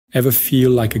Ever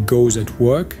feel like a ghost at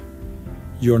work?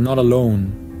 You're not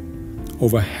alone.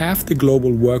 Over half the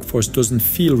global workforce doesn't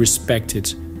feel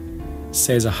respected,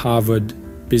 says a Harvard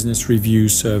Business Review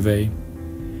survey.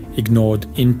 Ignored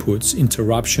inputs,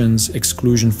 interruptions,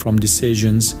 exclusion from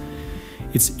decisions.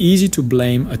 It's easy to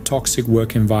blame a toxic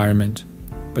work environment,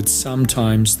 but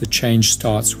sometimes the change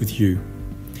starts with you.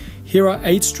 Here are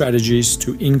 8 strategies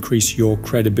to increase your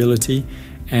credibility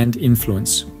and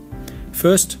influence.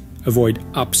 First, avoid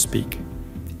upspeak,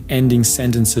 ending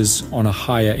sentences on a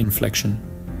higher inflection.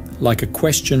 Like a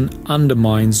question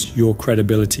undermines your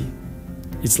credibility.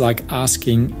 It's like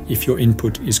asking if your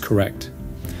input is correct.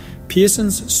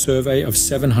 Pearson's survey of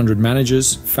 700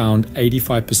 managers found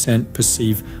 85%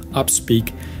 perceive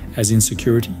upspeak as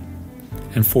insecurity,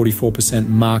 and 44%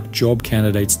 mark job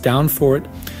candidates down for it.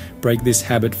 Break this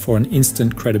habit for an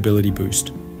instant credibility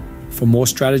boost. For more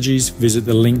strategies, visit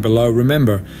the link below.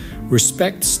 Remember,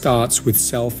 respect starts with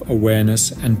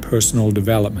self-awareness and personal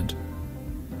development.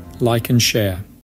 Like and share.